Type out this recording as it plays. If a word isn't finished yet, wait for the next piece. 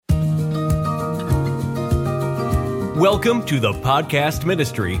Welcome to the podcast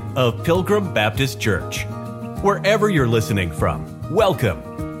ministry of Pilgrim Baptist Church. Wherever you're listening from,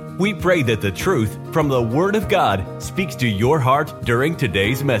 welcome. We pray that the truth from the Word of God speaks to your heart during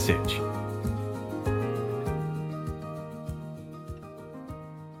today's message.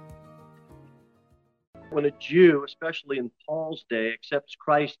 When a Jew, especially in Paul's day, accepts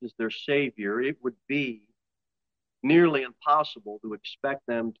Christ as their Savior, it would be nearly impossible to expect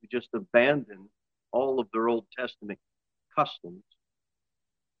them to just abandon all of their Old Testament customs.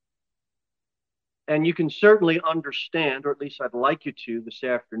 And you can certainly understand, or at least I'd like you to this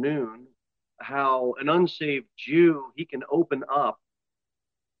afternoon, how an unsaved Jew, he can open up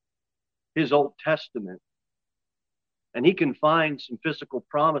his Old Testament and he can find some physical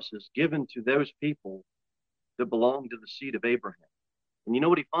promises given to those people that belong to the seed of Abraham. And you know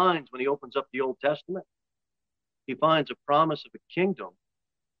what he finds when he opens up the Old Testament? He finds a promise of a kingdom,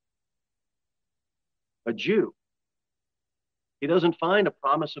 a Jew. He doesn't find a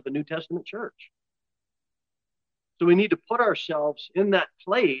promise of a New Testament church. So we need to put ourselves in that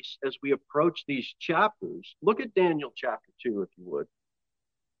place as we approach these chapters. Look at Daniel chapter 2, if you would.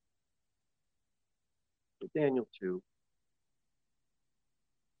 Daniel 2.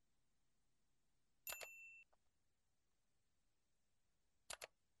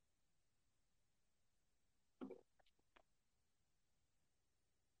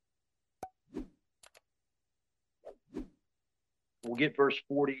 We'll get verse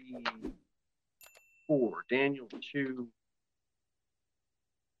 44. Daniel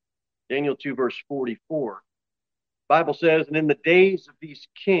 2, verse 44. Bible says, "And in the days of these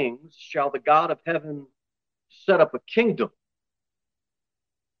kings shall the God of heaven set up a kingdom."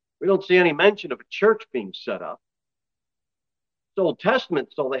 We don't see any mention of a church being set up. The Old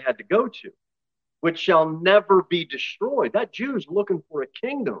Testament's all they had to go to, which shall never be destroyed. That Jew's looking for a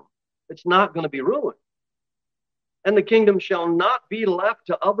kingdom that's not going to be ruined. And the kingdom shall not be left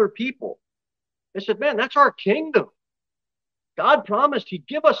to other people. They said, man, that's our kingdom. God promised he'd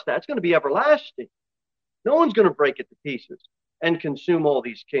give us that. It's going to be everlasting. No one's going to break it to pieces and consume all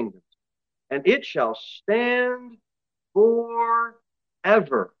these kingdoms. And it shall stand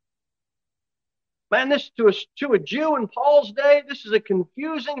forever. Man, this to a Jew in Paul's day, this is a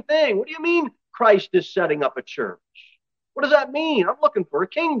confusing thing. What do you mean Christ is setting up a church? What does that mean? I'm looking for a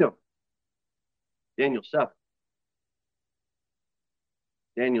kingdom. Daniel 7.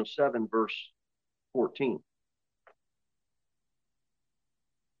 Daniel 7, verse 14.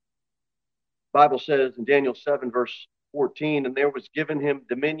 Bible says in Daniel 7, verse 14, "And there was given him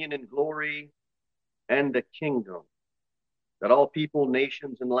dominion and glory and a kingdom, that all people,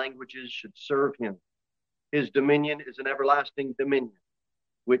 nations, and languages should serve him. His dominion is an everlasting dominion,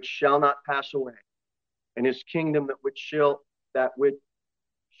 which shall not pass away, and his kingdom that which shall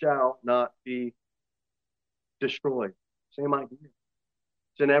not be destroyed." Same idea.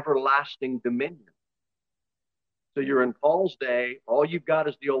 It's an everlasting dominion. So you're in Paul's day, all you've got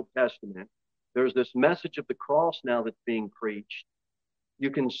is the Old Testament. There's this message of the cross now that's being preached.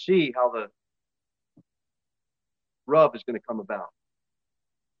 You can see how the rub is going to come about.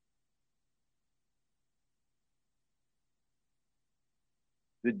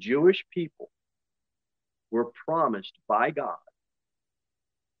 The Jewish people were promised by God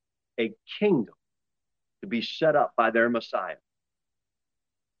a kingdom to be set up by their Messiah,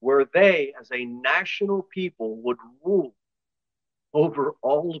 where they, as a national people, would rule over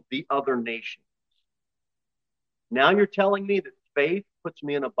all of the other nations. Now you're telling me that faith puts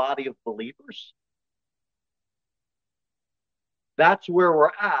me in a body of believers? That's where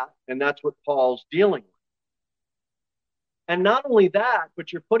we're at, and that's what Paul's dealing with. And not only that,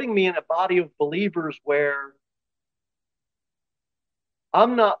 but you're putting me in a body of believers where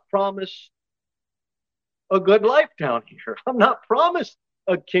I'm not promised a good life down here. I'm not promised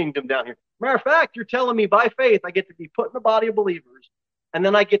a kingdom down here. Matter of fact, you're telling me by faith I get to be put in the body of believers, and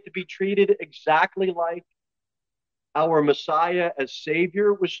then I get to be treated exactly like our Messiah as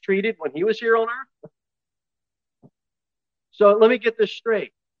Savior was treated when he was here on earth. So let me get this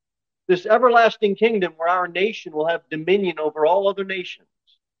straight. This everlasting kingdom where our nation will have dominion over all other nations.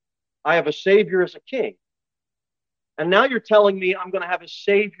 I have a Savior as a king. And now you're telling me I'm going to have a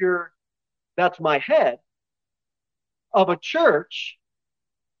Savior that's my head of a church,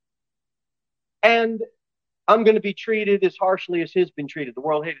 and I'm going to be treated as harshly as he's been treated. The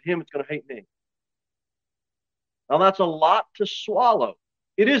world hated him, it's going to hate me. Now that's a lot to swallow.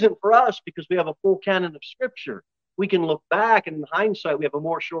 It isn't for us because we have a full canon of Scripture. We can look back, and in hindsight, we have a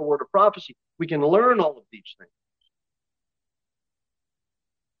more sure word of prophecy. We can learn all of these things.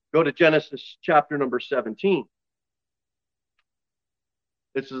 Go to Genesis chapter number 17.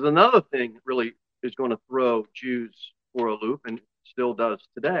 This is another thing that really is going to throw Jews for a loop, and still does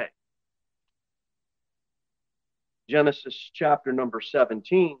today. Genesis chapter number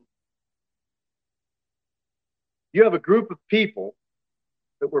 17. You have a group of people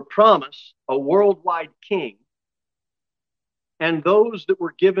that were promised a worldwide king, and those that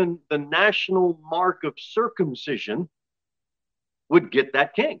were given the national mark of circumcision would get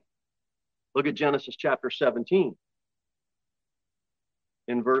that king. Look at Genesis chapter 17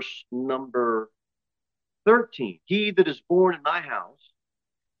 in verse number 13. He that is born in thy house,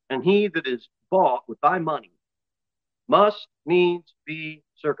 and he that is bought with thy money, must needs be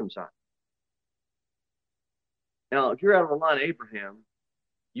circumcised. Now, if you're out of the line of Abraham,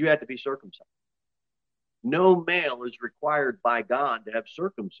 you had to be circumcised. No male is required by God to have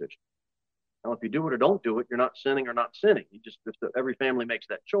circumcision. Now, if you do it or don't do it, you're not sinning or not sinning. Every family makes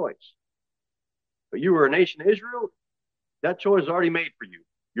that choice. But you were a nation of Israel, that choice is already made for you.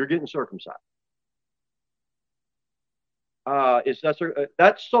 You're getting circumcised.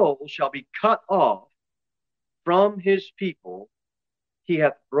 That soul shall be cut off from his people. He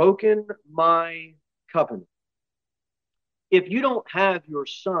hath broken my covenant. If you don't have your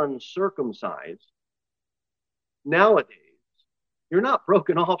son circumcised nowadays, you're not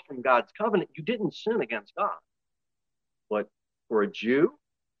broken off from God's covenant. You didn't sin against God. But for a Jew,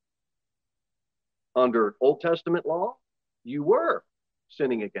 under Old Testament law, you were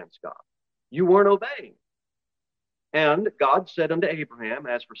sinning against God. You weren't obeying. And God said unto Abraham,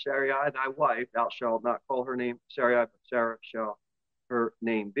 as for Sarai thy wife, thou shalt not call her name Sarai, but Sarah shall her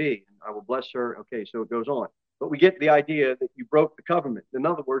name be. And I will bless her. Okay, so it goes on. But we get the idea that you broke the covenant. In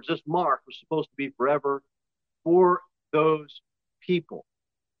other words, this mark was supposed to be forever for those people.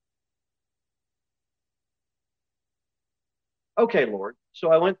 Okay, Lord,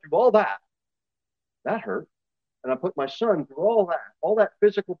 so I went through all that. That hurt. And I put my son through all that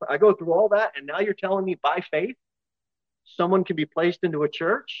physical. I go through all that, and now you're telling me by faith someone can be placed into a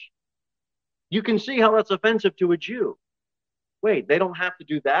church? You can see how that's offensive to a Jew. Wait, they don't have to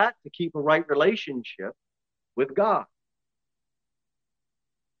do that to keep a right relationship with God.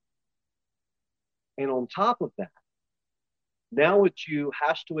 And on top of that, now a Jew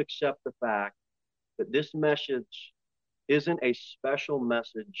has to accept the fact that this message isn't a special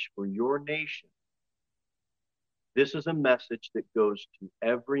message for your nation. This is a message that goes to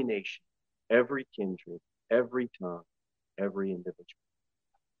every nation, every kindred, every tongue, every individual.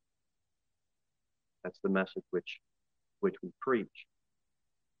 That's the message which we preach.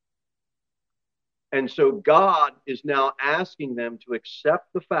 And so God is now asking them to accept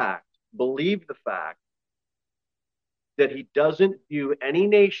the fact, believe the fact, that he doesn't view any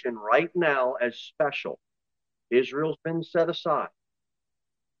nation right now as special. Israel's been set aside.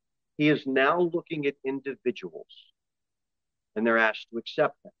 He is now looking at individuals, and they're asked to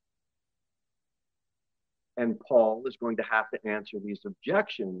accept that. And Paul is going to have to answer these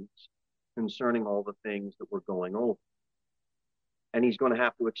objections concerning all the things that we're going over. And he's going to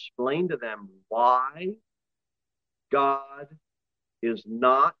have to explain to them why God is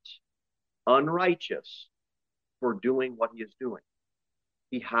not unrighteous for doing what he is doing.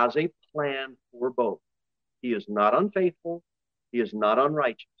 He has a plan for both. He is not unfaithful. He is not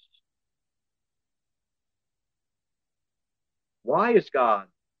unrighteous. Why is God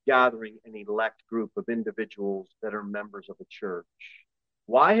gathering an elect group of individuals that are members of a church?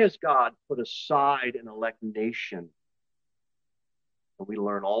 Why has God put aside an elect nation? And we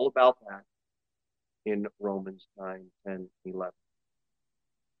learn all about that in Romans 9, 10, 11.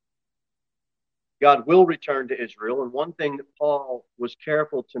 God will return to Israel, and one thing that Paul was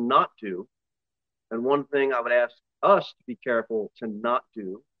careful to not do, and one thing I would ask us to be careful to not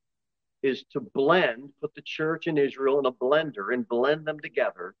do, is to put the church in Israel in a blender and blend them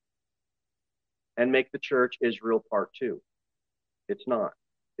together and make the church Israel part 2. It's not.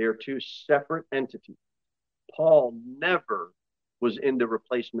 They are two separate entities. Paul never was into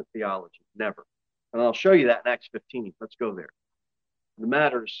replacement theology. Never. And I'll show you that in Acts 15. Let's go there. The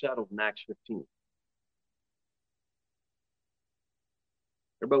matter is settled in Acts 15.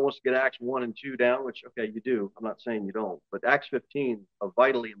 Everybody wants to get Acts 1 and 2 down, which, okay, you do. I'm not saying you don't. But Acts 15, a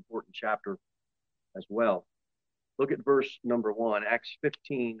vitally important chapter as well. Look at verse number 1. Acts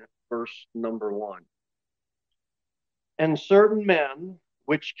 15, verse number 1. And certain men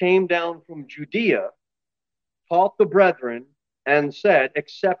which came down from Judea taught the brethren and said,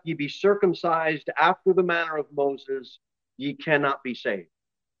 except ye be circumcised after the manner of Moses, ye cannot be saved.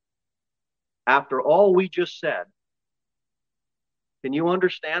 After all we just said, can you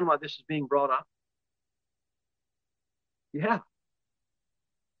understand why this is being brought up? Yeah.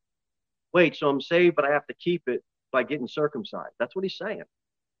 Wait, so I'm saved, but I have to keep it by getting circumcised. That's what he's saying.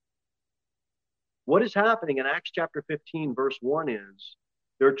 What is happening in Acts chapter 15, verse 1 is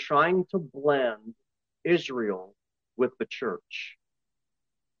they're trying to blend Israel with the church.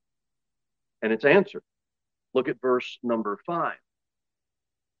 And it's answered. Look at verse number 5.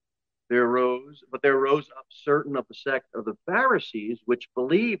 There arose up certain of the sect of the Pharisees, which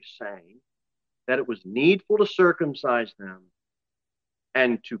believed, saying that it was needful to circumcise them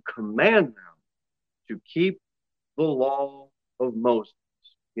and to command them to keep the law of Moses.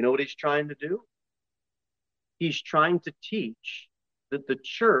 You know what he's trying to do? He's trying to teach that the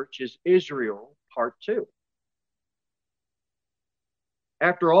church is Israel part 2.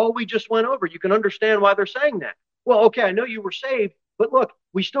 After all we just went over, you can understand why they're saying that. Well, okay, I know you were saved, but look,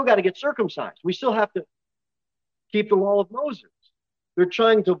 we still got to get circumcised. We still have to keep the law of Moses. They're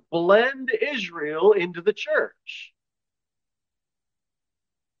trying to blend Israel into the church.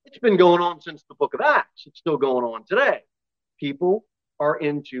 It's been going on since the book of Acts. It's still going on today. People are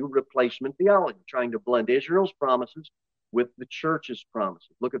into replacement theology, trying to blend Israel's promises with the church's promises.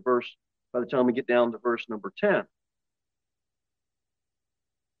 Look at by the time we get down to verse number 10.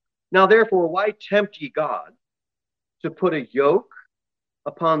 Now, therefore, why tempt ye God to put a yoke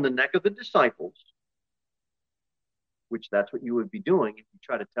upon the neck of the disciples, which that's what you would be doing if you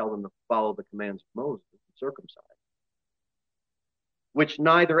try to tell them to follow the commands of Moses and circumcise, which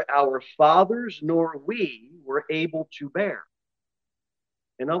neither our fathers nor we were able to bear.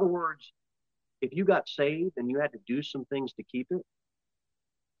 In other words, if you got saved and you had to do some things to keep it,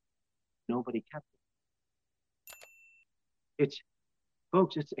 nobody kept it.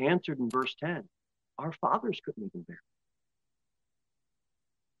 Folks, it's answered in verse 10. Our fathers couldn't even bear it.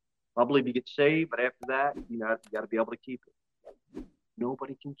 Probably if you get saved, but after that, you got to be able to keep it.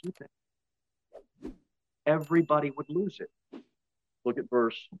 Nobody can keep it. Everybody would lose it. Look at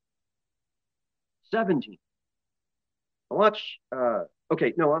verse 17.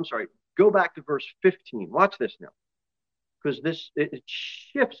 Go back to verse 15. Watch this now. Because it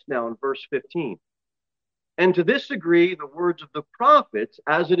shifts now in verse 15. And to this degree, the words of the prophets,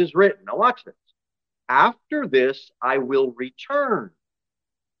 as it is written. Now watch this. After this, I will return.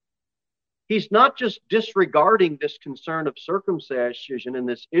 He's not just disregarding this concern of circumcision and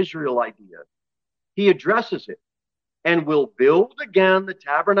this Israel idea. He addresses it. And will build again the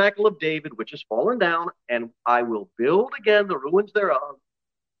tabernacle of David, which has fallen down, and I will build again the ruins thereof,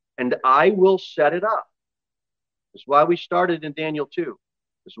 and I will set it up. This is why we started in Daniel 2.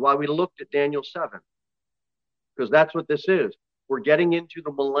 This is why we looked at Daniel 7. Because that's what this is. We're getting into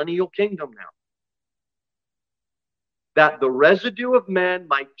the millennial kingdom now. That the residue of men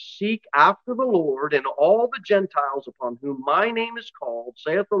might seek after the Lord, and all the Gentiles upon whom my name is called,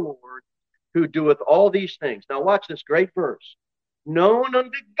 saith the Lord, who doeth all these things. Now watch this great verse. Known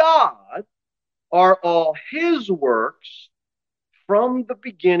unto God are all his works from the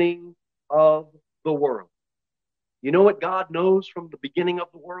beginning of the world. You know what God knows from the beginning of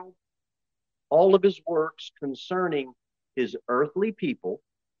the world? All of his works concerning his earthly people,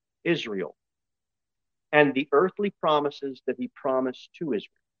 Israel, and the earthly promises that he promised to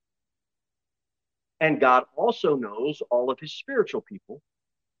Israel. And God also knows all of his spiritual people,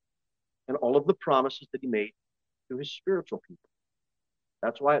 and all of the promises that he made to his spiritual people.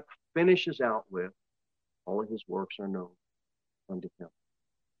 That's why it finishes out with, all of his works are known unto him.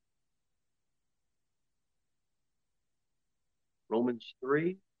 Romans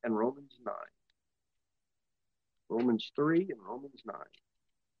 3 and Romans 9. Romans 3 and Romans 9.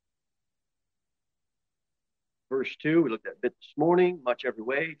 Verse 2, we looked at a bit this morning, much every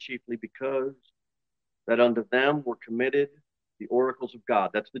way, chiefly because that unto them were committed the oracles of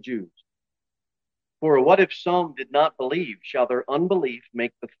God. That's the Jews. For what if some did not believe? Shall their unbelief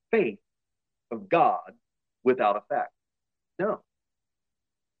make the faith of God without effect? No.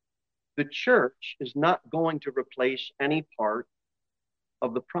 The church is not going to replace any part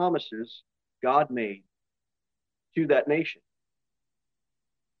of the promises God made to that nation.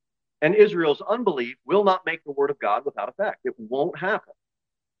 And Israel's unbelief will not make the word of God without effect. It won't happen.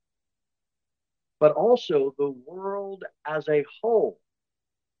 But also the world as a whole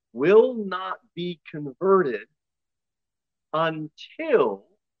will not be converted until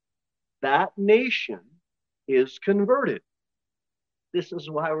that nation is converted. This is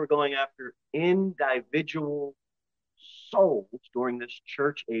why we're going after individual souls during this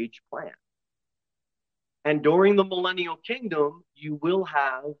church age plan. And during the millennial kingdom, you will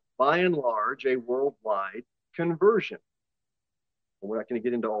have, by and large, a worldwide conversion. And we're not going to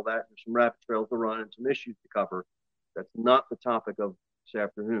get into all that. There's some rabbit trails to run and some issues to cover. That's not the topic of this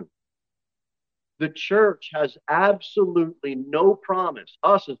afternoon. The church has absolutely no promise.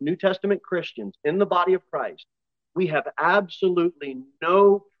 Us as New Testament Christians in the body of Christ, we have absolutely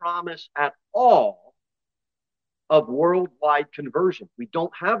no promise at all of worldwide conversion. We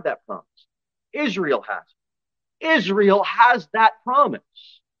don't have that promise. Israel has it. Israel has that promise.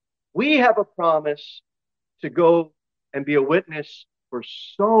 We have a promise to go and be a witness for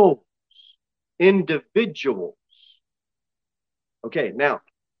souls, individuals. Okay, now,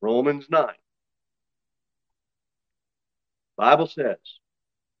 Romans 9. Bible says,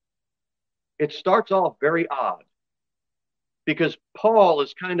 it starts off very odd because Paul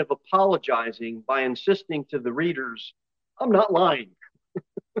is kind of apologizing by insisting to the readers, I'm not lying.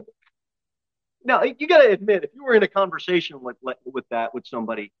 Now, you got to admit, if you were in a conversation with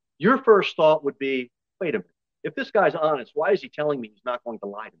somebody, your first thought would be, wait a minute, if this guy's honest, why is he telling me he's not going to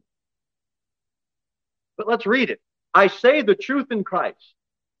lie to me? But let's read it. I say the truth in Christ,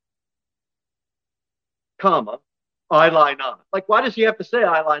 comma, I lie not. Like, why does he have to say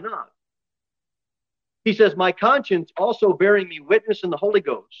I lie not? He says, my conscience also bearing me witness in the Holy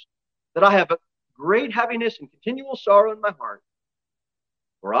Ghost, that I have a great heaviness and continual sorrow in my heart,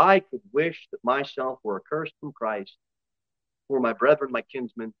 for I could wish that myself were accursed from Christ for my brethren, my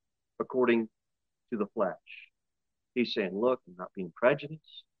kinsmen, according to the flesh. He's saying, look, I'm not being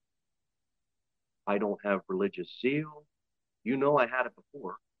prejudiced. I don't have religious zeal. You know I had it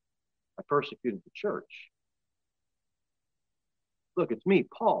before. I persecuted the church. Look, it's me,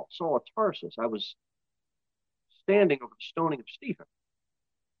 Paul, Saul of Tarsus. I was standing over the stoning of Stephen.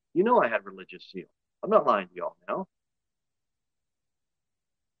 You know I had religious zeal. I'm not lying to y'all now.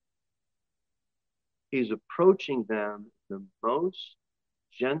 He's approaching them in the most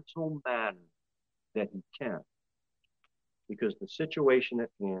gentle manner that he can, because the situation at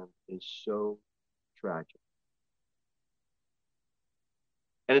hand is so tragic.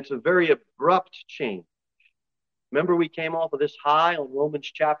 And it's a very abrupt change. Remember, we came off of this high on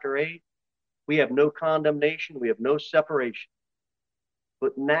Romans chapter 8. We have no condemnation. We have no separation.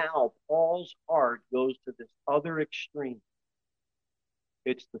 But now Paul's heart goes to this other extreme.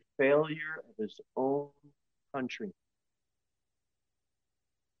 It's the failure of his own country.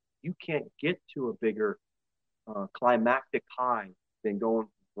 You can't get to a bigger climactic high than going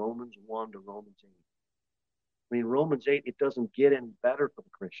from Romans 1 to Romans 8. I mean, Romans 8, it doesn't get any better for the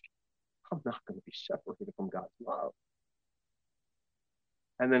Christian. I'm not going to be separated from God's love.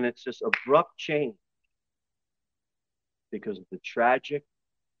 And then it's this abrupt change because of the tragic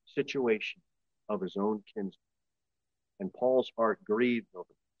situation of his own kinsman. And Paul's heart grieved over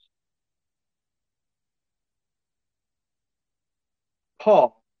this.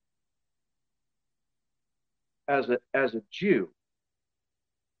 Paul, as a Jew,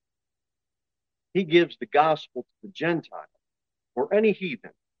 he gives the gospel to the Gentile or any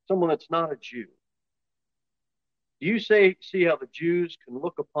heathen, someone that's not a Jew. Do you see how the Jews can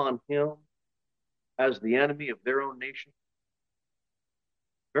look upon him as the enemy of their own nation?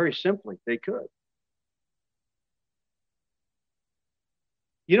 Very simply, they could.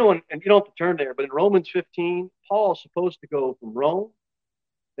 You know, and you don't have to turn there, but in Romans 15, Paul is supposed to go from Rome,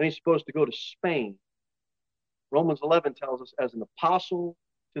 then he's supposed to go to Spain. Romans 11 tells us as an apostle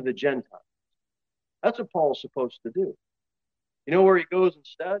to the Gentiles. That's what Paul's supposed to do. You know where he goes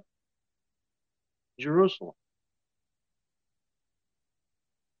instead? Jerusalem.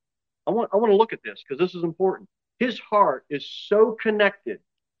 I want to look at this because this is important. His heart is so connected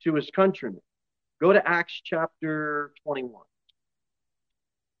to his countrymen. Go to Acts chapter 21.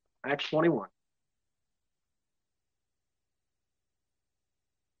 Acts 21.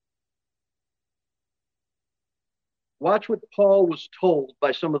 Watch what Paul was told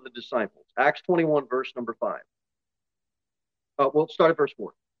by some of the disciples. Acts 21, verse number 5. We'll start at verse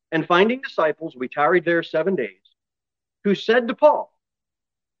 4. And finding disciples, we tarried there 7 days, who said to Paul,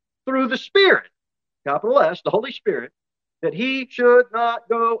 through the Spirit, capital S, the Holy Spirit, that he should not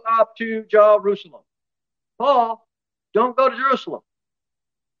go up to Jerusalem. Paul, don't go to Jerusalem.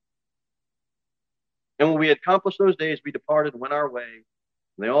 And when we had accomplished those days, we departed and went our way.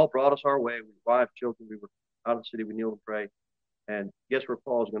 And they all brought us our way. We wives, children, we were out of the city, we kneeled and prayed. And guess where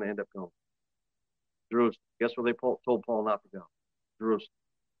Paul is going to end up going? Jerusalem. Guess where they told Paul not to go? Jerusalem.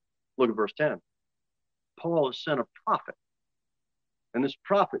 Look at verse 10. Paul has sent a prophet. And this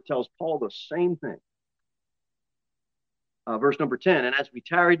prophet tells Paul the same thing. Verse number 10, and as we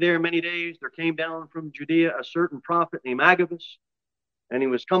tarried there many days, there came down from Judea a certain prophet named Agabus, and he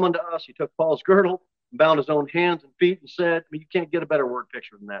was come unto us. He took Paul's girdle, and bound his own hands and feet, and said, you can't get a better word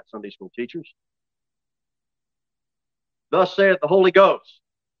picture than that, Sunday school teachers. Thus saith the Holy Ghost,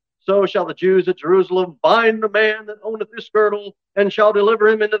 so shall the Jews at Jerusalem bind the man that owneth this girdle, and shall deliver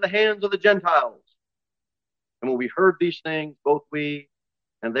him into the hands of the Gentiles. And when we heard these things, both we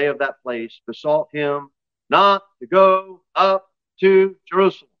and they of that place besought him not to go up to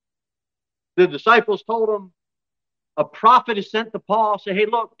Jerusalem. The disciples told him, a prophet is sent to Paul, say, hey,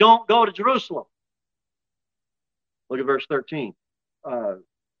 look, don't go to Jerusalem. Look at verse 13.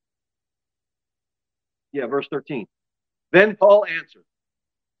 Verse 13. Then Paul answered.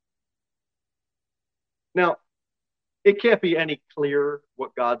 Now, it can't be any clearer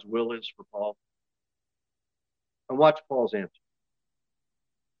what God's will is for Paul. And watch Paul's answer.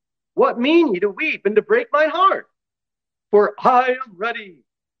 What mean ye to weep and to break my heart? For I am ready,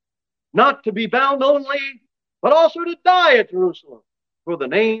 not to be bound only, but also to die at Jerusalem for the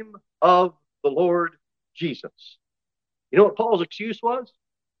name of the Lord Jesus. You know what Paul's excuse was?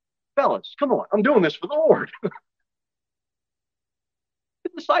 Fellas, come on, I'm doing this for the Lord. The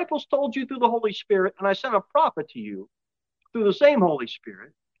disciples told you through the Holy Spirit, and I sent a prophet to you through the same Holy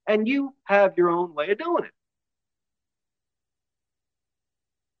Spirit, and you have your own way of doing it.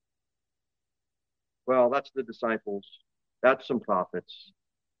 Well, that's the disciples. That's some prophets.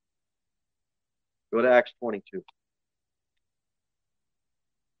 Go to Acts 22.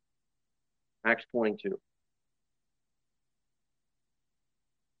 Acts 22.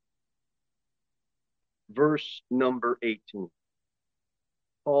 Verse number 18.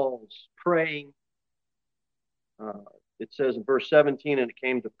 Paul's praying. It says in verse 17, and it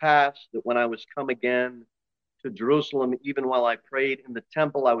came to pass that when I was come again to Jerusalem, even while I prayed in the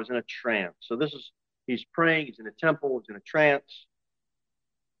temple, I was in a trance. So he's praying, he's in a temple, he's in a trance,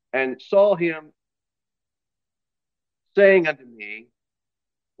 and saw him saying unto me,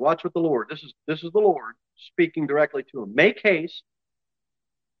 watch what the Lord, this is the Lord speaking directly to him, make haste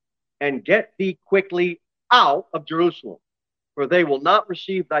and get thee quickly out of Jerusalem, for they will not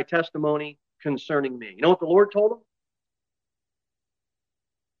receive thy testimony concerning me. You know what the Lord told him?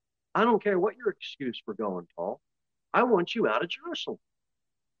 I don't care what your excuse for going, Paul. I want you out of Jerusalem.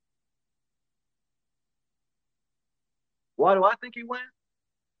 Why do I think he went?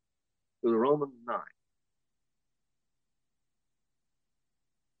 To the Romans 9.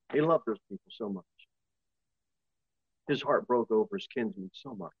 He loved those people so much. His heart broke over his kinsmen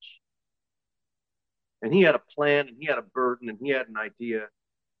so much. And he had a plan, and he had a burden, and he had an idea.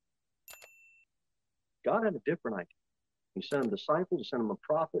 God had a different idea. He sent him disciples, he sent him a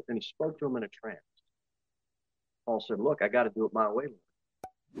prophet, and he spoke to him in a trance. Paul said, look, I got to do it my way,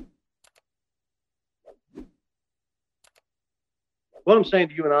 Lord. What I'm saying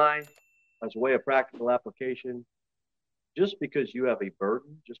to you and I, as a way of practical application, just because you have a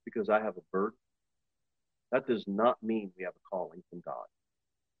burden, just because I have a burden, that does not mean we have a calling from God.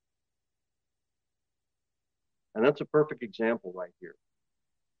 And that's a perfect example right here.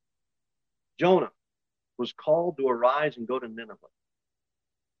 Jonah was called to arise and go to Nineveh.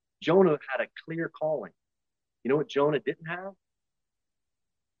 Jonah had a clear calling. You know what Jonah didn't have?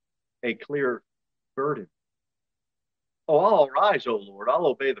 A clear burden. Oh, I'll arise, O Lord. I'll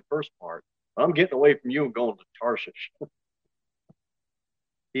obey the first part. I'm getting away from you and going to Tarshish.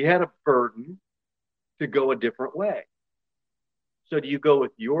 He had a burden to go a different way. So do you go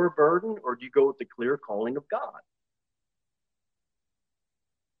with your burden, or do you go with the clear calling of God?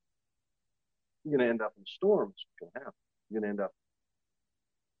 You're going to end up in storms. What's going to happen? You're going to end up.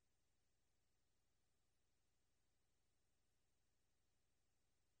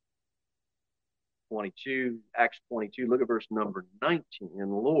 Acts 22, look at verse number 19.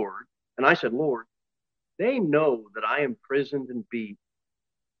 And Lord, and I said, Lord, they know that I am imprisoned and beat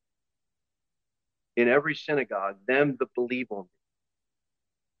in every synagogue, them that believe on me.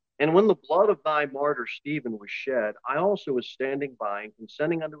 And when the blood of thy martyr Stephen was shed, I also was standing by and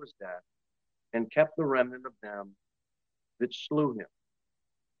consenting unto his death, and kept the remnant of them that slew him.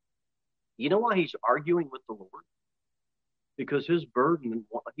 You know why he's arguing with the Lord? Because his burden and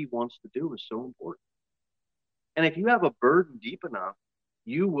what he wants to do is so important. And if you have a burden deep enough,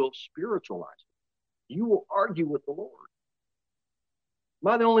 you will spiritualize it. You will argue with the Lord.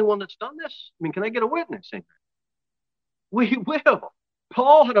 Am I the only one that's done this? I mean, can I get a witness? Amen. We will.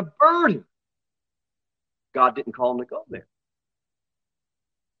 Paul had a burden. God didn't call him to go there.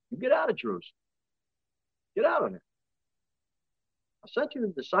 You get out of Jerusalem. Get out of there. I sent you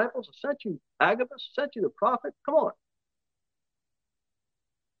the disciples. I sent you Agabus. I sent you the prophet. Come on.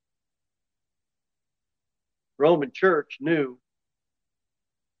 Roman church knew,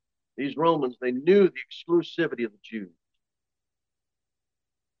 these Romans, they knew the exclusivity of the Jews.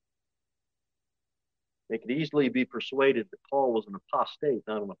 They could easily be persuaded that Paul was an apostate,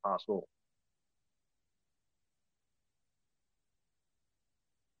 not an apostle.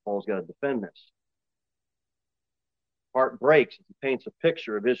 Paul's got to defend this. Heart breaks as he paints a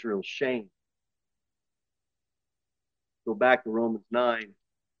picture of Israel's shame. Go back to Romans 9.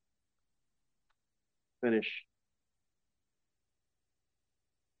 Finish.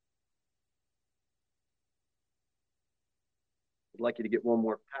 I'd like you to get one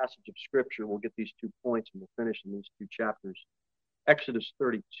more passage of Scripture. We'll get these 2 points and we'll finish in these 2 chapters. Exodus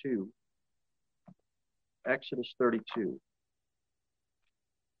 32. Exodus 32.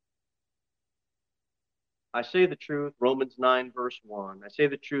 I say the truth, Romans 9, verse 1. I say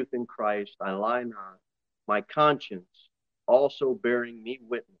the truth in Christ, I lie not. My conscience also bearing me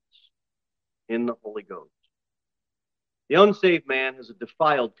witness in the Holy Ghost. The unsaved man has a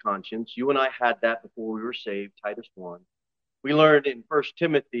defiled conscience. You and I had that before we were saved, Titus 1. We learned in 1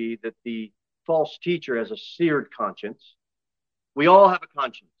 Timothy that the false teacher has a seared conscience. We all have a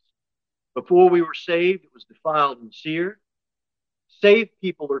conscience. Before we were saved, it was defiled and seared. Saved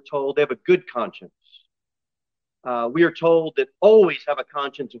people are told they have a good conscience. We are told that always have a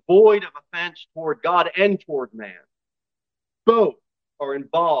conscience void of offense toward God and toward man. Both are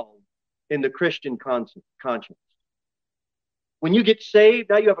involved in the Christian conscience. When you get saved,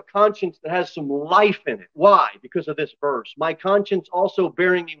 now you have a conscience that has some life in it. Why? Because of this verse. My conscience also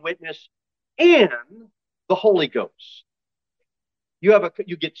bearing me witness in the Holy Ghost.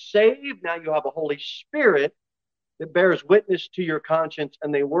 You get saved, now you have a Holy Spirit that bears witness to your conscience,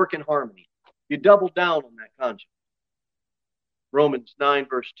 and they work in harmony. You double down on that conscience. Romans 9,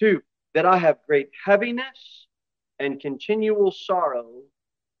 verse 2, that I have great heaviness and continual sorrow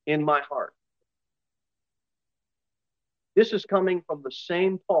in my heart. This is coming from the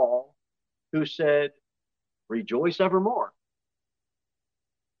same Paul who said, rejoice evermore.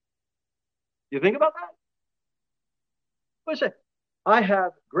 You think about that? What is it? I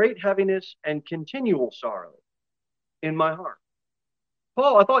have great heaviness and continual sorrow in my heart.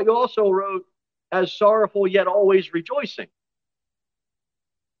 Paul, I thought you also wrote, as sorrowful yet always rejoicing.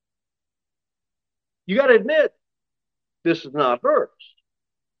 You got to admit, this is not a verse.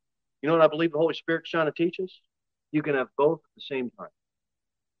 You know what I believe the Holy Spirit's trying to teach us? You can have both at the same time.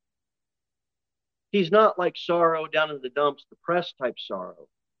 He's not like sorrow down in the dumps, depressed type sorrow.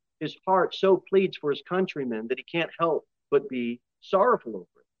 His heart so pleads for his countrymen that he can't help but be sorrowful over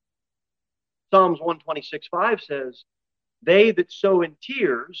it. Psalms 126:5 says, they that sow in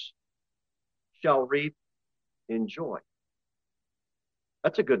tears shall reap in joy.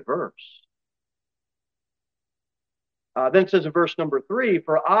 That's a good verse. Then it says in verse number 3,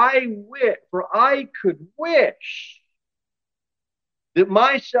 for I could wish that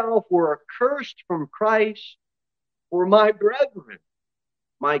myself were accursed from Christ for my brethren,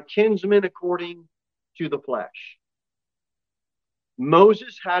 my kinsmen according to the flesh.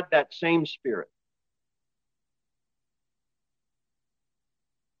 Moses had that same spirit.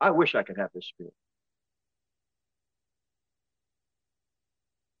 I wish I could have this spirit.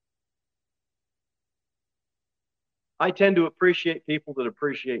 I tend to appreciate people that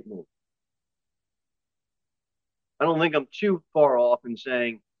appreciate me. I don't think I'm too far off in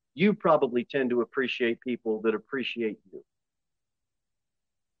saying you probably tend to appreciate people that appreciate you.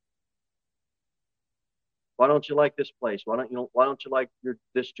 Why don't you like this place? Why don't you like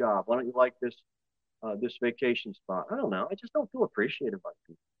this job? Why don't you like this vacation spot? I don't know. I just don't feel appreciated by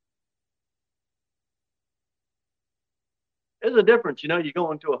people. There's a difference. You know, you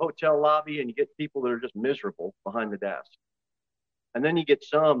go into a hotel lobby and you get people that are just miserable behind the desk. And then you get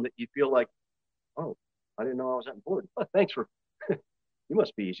some that you feel like, oh, I didn't know I was that important. Oh, thanks for, you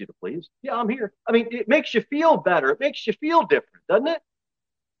must be easy to please. Yeah, I'm here. I mean, it makes you feel better. It makes you feel different, doesn't it?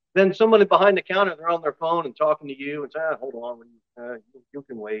 Then somebody behind the counter, they're on their phone and talking to you and say, hold on, you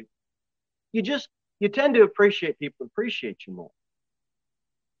can wait. You tend to appreciate people, appreciate you more.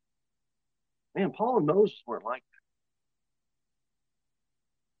 Man, Paul and Moses weren't like that.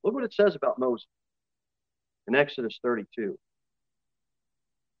 Look what it says about Moses in Exodus 32.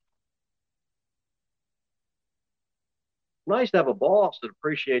 Nice to have a boss that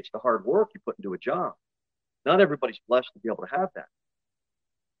appreciates the hard work you put into a job. Not everybody's blessed to be able to have that.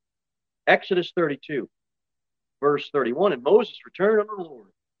 Exodus 32, verse 31, and Moses returned unto the Lord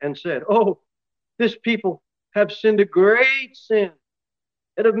and said, oh, this people have sinned a great sin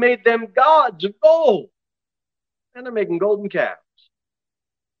and have made them gods of gold. And they're making golden calves.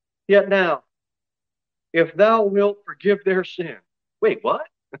 Yet now, if thou wilt forgive their sin. Wait, what?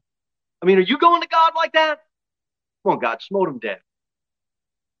 I mean, are you going to God like that? Come on, God, smote them dead.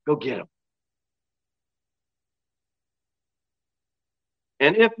 Go get them.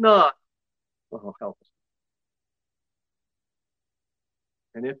 And if not, oh, help us.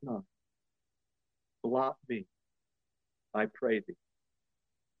 And if not, blot me, I pray thee,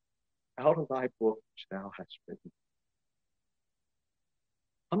 out of thy book which thou hast written.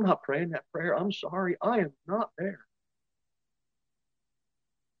 I'm not praying that prayer. I'm sorry. I am not there.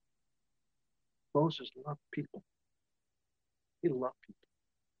 Moses loved people. He loved people.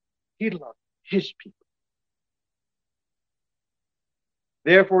 He loved his people.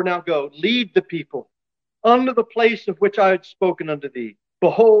 Therefore now go, lead the people unto the place of which I had spoken unto thee.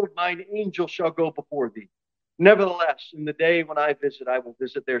 Behold, mine angel shall go before thee. Nevertheless, in the day when I visit, I will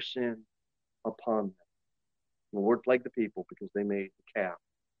visit their sin upon them. The Lord plagued the people because they made the calf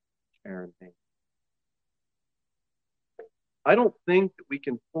Aaron made. I don't think that we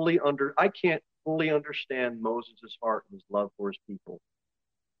can I can't fully understand Moses' heart and his love for his people.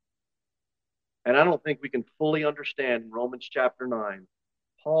 And I don't think we can fully understand in Romans chapter 9,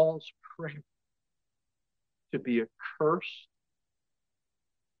 Paul's prayer to be accursed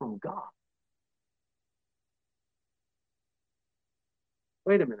from God.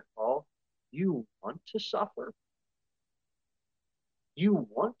 Wait a minute, Paul. You want to suffer? You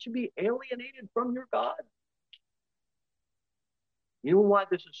want to be alienated from your God? You know why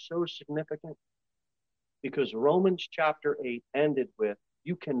this is so significant? Because Romans chapter 8 ended with,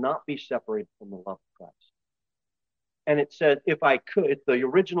 you cannot be separated from the love of Christ. And it said, if I could, it's the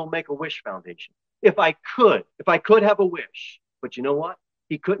original Make-A-Wish Foundation. If I could have a wish. But you know what?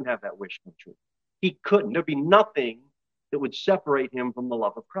 He couldn't have that wish come true. He couldn't. There'd be nothing that would separate him from the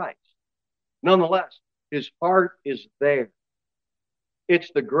love of Christ. Nonetheless, his heart is there.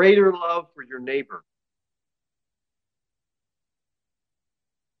 It's the greater love for your neighbor.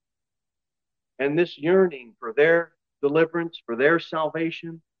 And this yearning for their deliverance, for their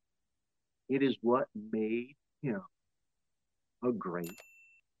salvation, it is what made him a great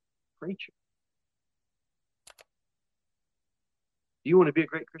preacher. Do you want to be a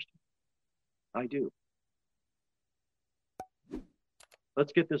great Christian? I do.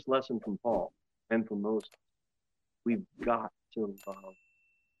 Let's get this lesson from Paul and from Moses. We've got to love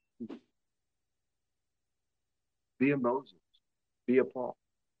people. Be a Moses. Be a Paul.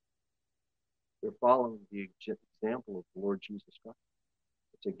 They're following the example of the Lord Jesus Christ.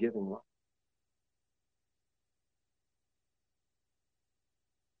 It's a giving love.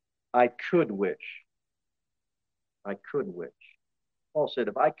 I could wish. Paul said,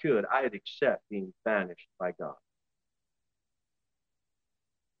 if I could, I'd accept being banished by God.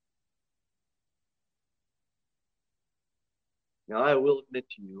 Now, I will admit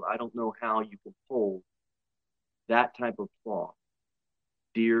to you, I don't know how you can hold that type of thought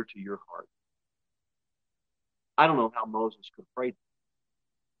dear to your heart. I don't know how Moses could pray.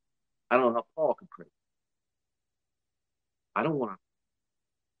 I don't know how Paul could pray. I don't want to.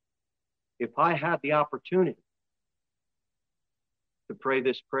 If I had the opportunity to pray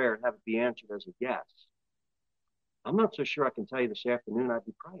this prayer and have it be answered as a yes, I'm not so sure I can tell you this afternoon I'd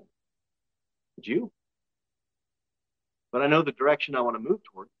be praying. Would you? But I know the direction I want to move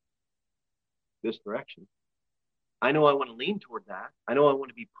toward. This direction. I know I want to lean toward that. I know I want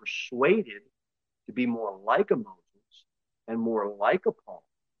to be persuaded to be more like a Moses and more like a Paul.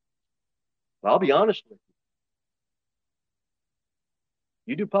 But I'll be honest with you.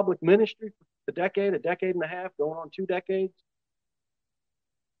 You do public ministry for a decade and a half, going on 2 decades.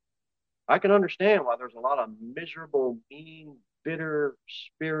 I can understand why there's a lot of miserable, mean, bitter,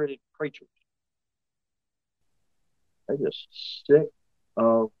 spirited preachers. They're just sick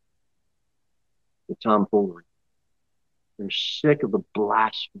of the tomfoolery. They're sick of the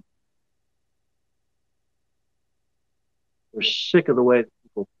blasphemy. They're sick of the way that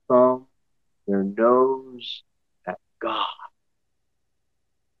people thumb their nose at God.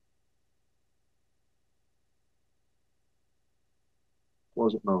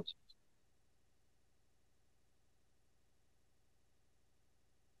 Was it Moses?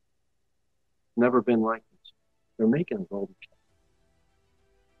 Never been like this. They're making a golden calf.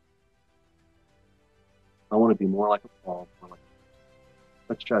 I want to be more like a Paul.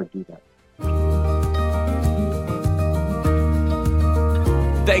 Let's try to do that.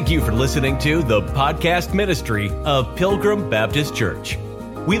 Thank you for listening to the podcast ministry of Pilgrim Baptist Church.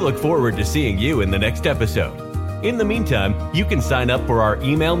 We look forward to seeing you in the next episode. In the meantime, you can sign up for our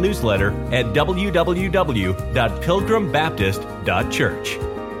email newsletter at www.pilgrimbaptist.church.